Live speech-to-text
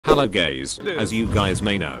Hello guys, as you guys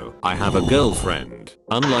may know, I have a girlfriend,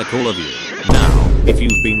 unlike all of you. Now, if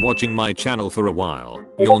you've been watching my channel for a while,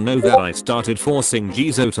 you'll know that I started forcing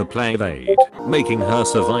Jizo to play Evade, making her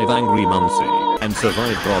survive Angry Munci, and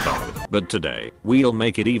survive Bobo. But today, we'll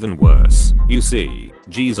make it even worse. You see,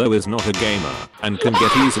 Jizo is not a gamer, and can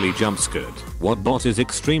get easily jump-scared. What bot is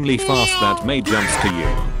extremely fast that may jumps to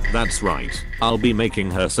you? That's right, I'll be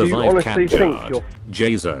making her survive CATJARD.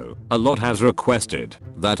 Jizo, a lot has requested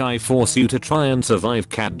that I force you to try and survive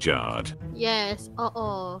CATJARD. Yes,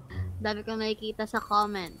 oo. Dami kong nakikita sa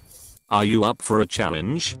comments. Are you up for a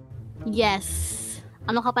challenge? Yes.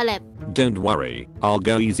 Ano kapalit? Don't worry, I'll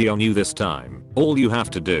go easy on you this time. All you have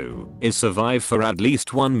to do is survive for at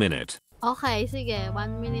least 1 minute. Okay, sige.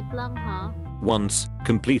 1 minute lang, ha? Once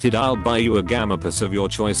completed, I'll buy you a Gamma Pass of your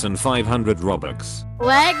choice and 500 Robux.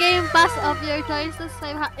 Well, Game Pass of your choice is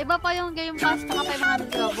 500. Iba pa yung Game Pass na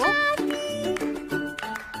 500 Robux?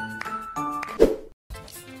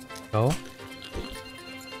 Go?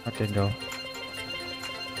 Okay, go.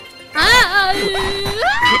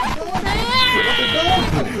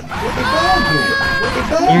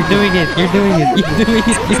 You're doing it! You're doing it! You're doing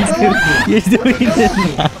it! You're doing it!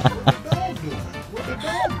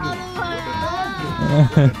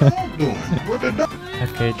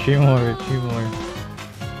 Okay, 3 more. 3 more.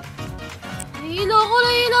 Nahilo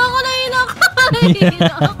ko!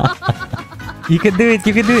 You can do it!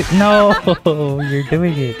 You can do it! No! You're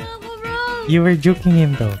doing it! You were juking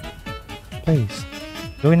him though. Please.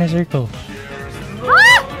 Go in a circle.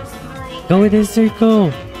 Go in a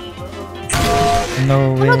circle!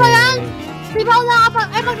 No way! Ano ba yan? Di ba wala ka pa?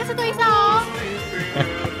 Ay, magkasa ito isa, oh!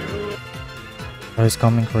 I was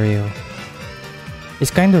coming for you. It's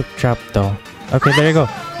kind of trapped though. Okay, there you go.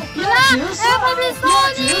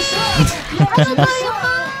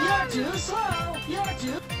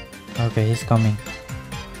 Okay, he's coming.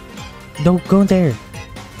 Don't go there.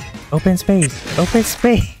 Open space. Open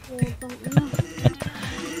space.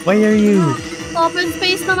 Why are you? Open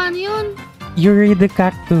space naman yun. You're in the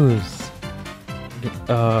cactus.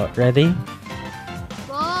 Ready?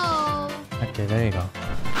 Go. Okay, there you go.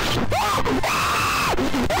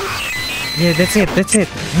 Yeah, that's it. That's it.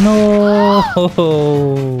 No.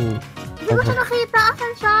 Hindi ko siya nakita.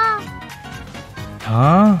 Asan siya?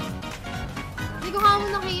 Huh? Hindi ko kamo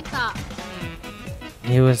nakita.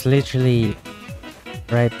 He was literally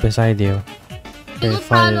right beside you. Okay,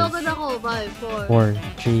 Tinutalo agad ako. 5, 4. 4,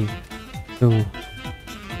 3, 2,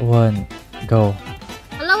 1, go.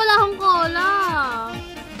 Wala akong cola.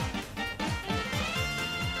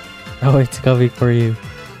 Oh, it's coming for you.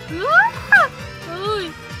 Uy.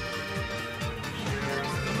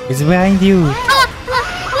 It's behind you.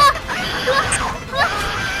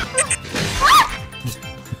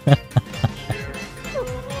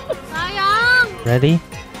 Sayang. Ready?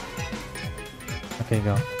 Okay,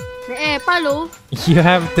 go. Palo. You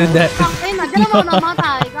have to that. Ay, nandiyan mo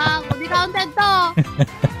namatay. Hindi counted to.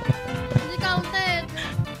 Hindi counted.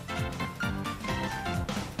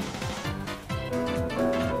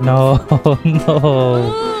 No, no.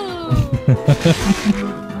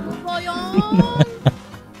 Ano ba yan?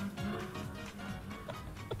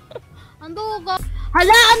 Anduga.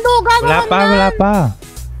 Hala, anduga Wala naman pa, yan. wala pa.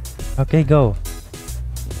 Okay, go.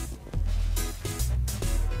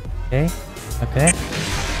 Okay, okay.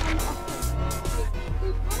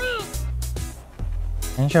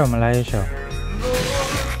 Ayan siya, malayo siya.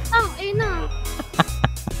 Ina.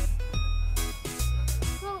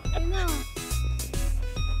 Ina.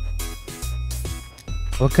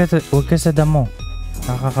 Huwag ka sa damo.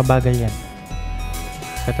 Nakakabagal yan.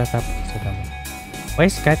 Katatapos sa damo. Why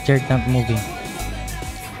is CATJARD not moving?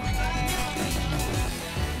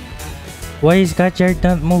 Why is CATJARD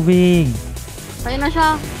not moving? Ayun na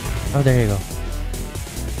siya. Oh, there you go.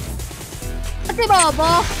 Ate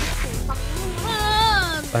Bobo.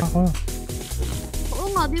 Ako. Oo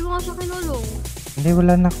nga, di mo nga siya kinulong. Hindi,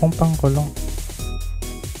 wala na akong pangkulong.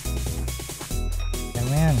 Yan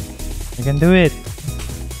mo yan. You can do it.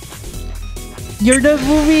 You're not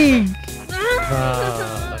moving!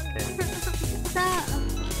 Okay.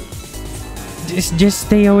 Just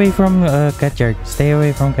stay away from CATJARD. Stay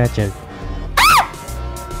away from CATJARD.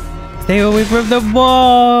 Stay away from the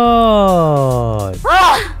ball!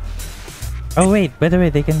 Oh wait, by the way,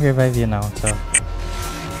 they can revive you now, so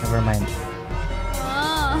never mind.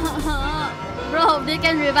 Bro, they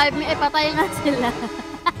can revive me. Patay nga sila.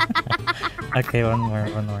 Okay, one more.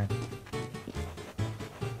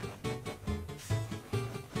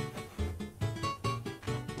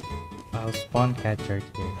 I'll spawn CATJARD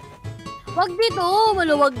here. Wag dito,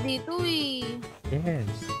 maluwag dito eh.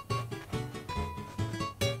 Yes.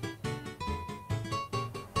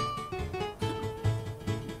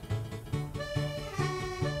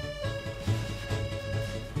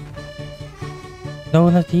 No,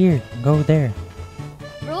 not here. Go there.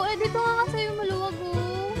 Bro, dito nga kasi yung maluwag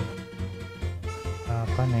oh.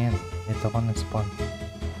 Paano yan? Ito ko nag-spawn.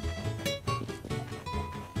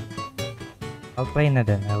 I'll play na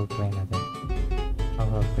din. I'll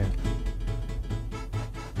help you.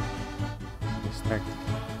 Start.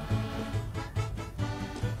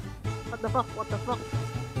 What the fuck?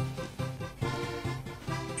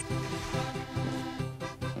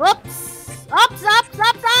 Oops! Ops!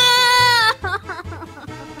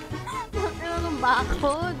 Ano nung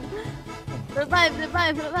bakod? Revive!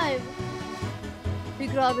 Di,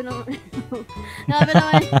 grabe naman. Grabe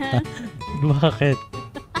naman yan. Bakit?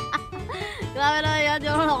 Grabe naman yan. Di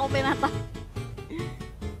mo ako pinata.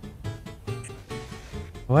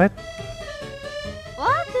 What?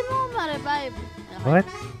 What? Di mo ma-revive. What?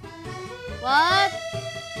 What?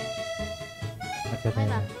 Okay, Okay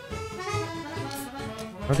na.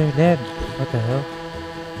 Oh, they're dead. What the hell?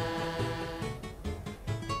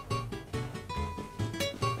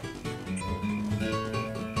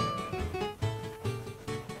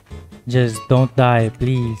 Just don't die,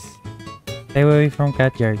 please. Stay away from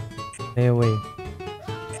CATJARD. Stay away.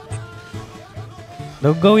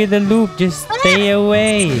 Don't go in the loop. Just stay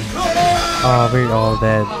away. Oh, we're all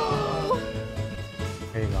dead.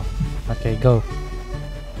 There you go. Okay, go.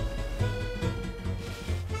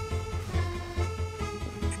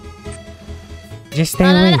 Just stay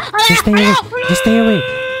away. Just stay away.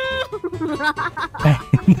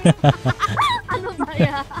 Ano ba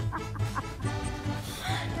yan?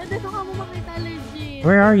 Dito ka mo makita legit.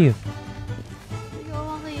 Where are you? Hindi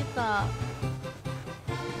ko makita.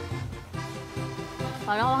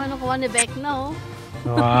 Parang ako kinukuha ni Beck na oh.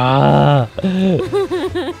 Wow.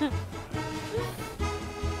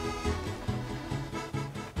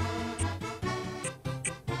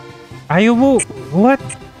 Ayaw mo. What?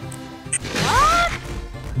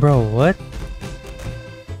 Bro, what?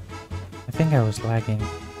 I think I was lagging.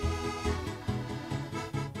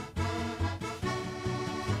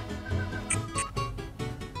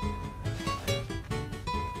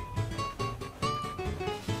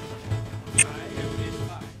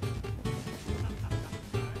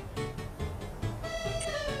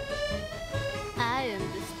 I am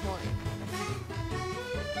destroyed.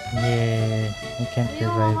 Yeah, you can't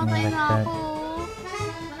revive me like that. Bruh.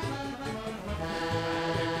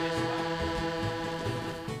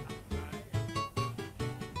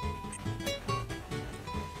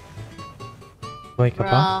 Buhay ka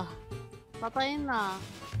pa? Patayin na.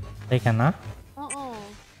 Patay ka na? Oo.